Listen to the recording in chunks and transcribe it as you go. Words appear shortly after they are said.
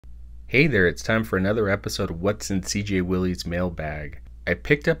Hey there, it's time for another episode of What's in CJ Willie's Mailbag. I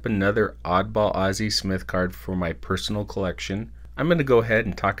picked up another oddball Ozzie Smith card for my personal collection. I'm going to go ahead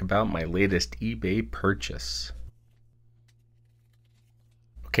and talk about my latest eBay purchase.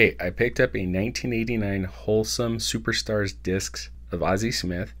 Okay, I picked up a 1989 Holsum Superstars discs of Ozzie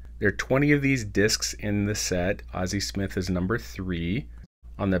Smith. There are 20 of these discs in the set. Ozzie Smith is number 3.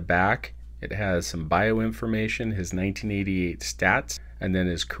 On the back, it has some bio information, his 1988 stats, and then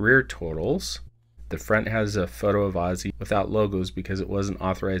his career totals. The front has a photo of Ozzie without logos because it wasn't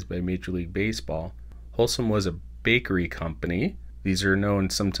authorized by Major League Baseball. Holsum was a bakery company. These are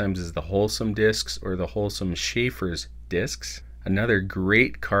known sometimes as the Holsum discs or the Holsum Schaefer's discs. Another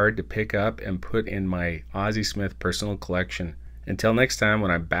great card to pick up and put in my Ozzie Smith personal collection. Until next time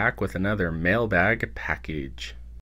when I'm back with another mailbag package.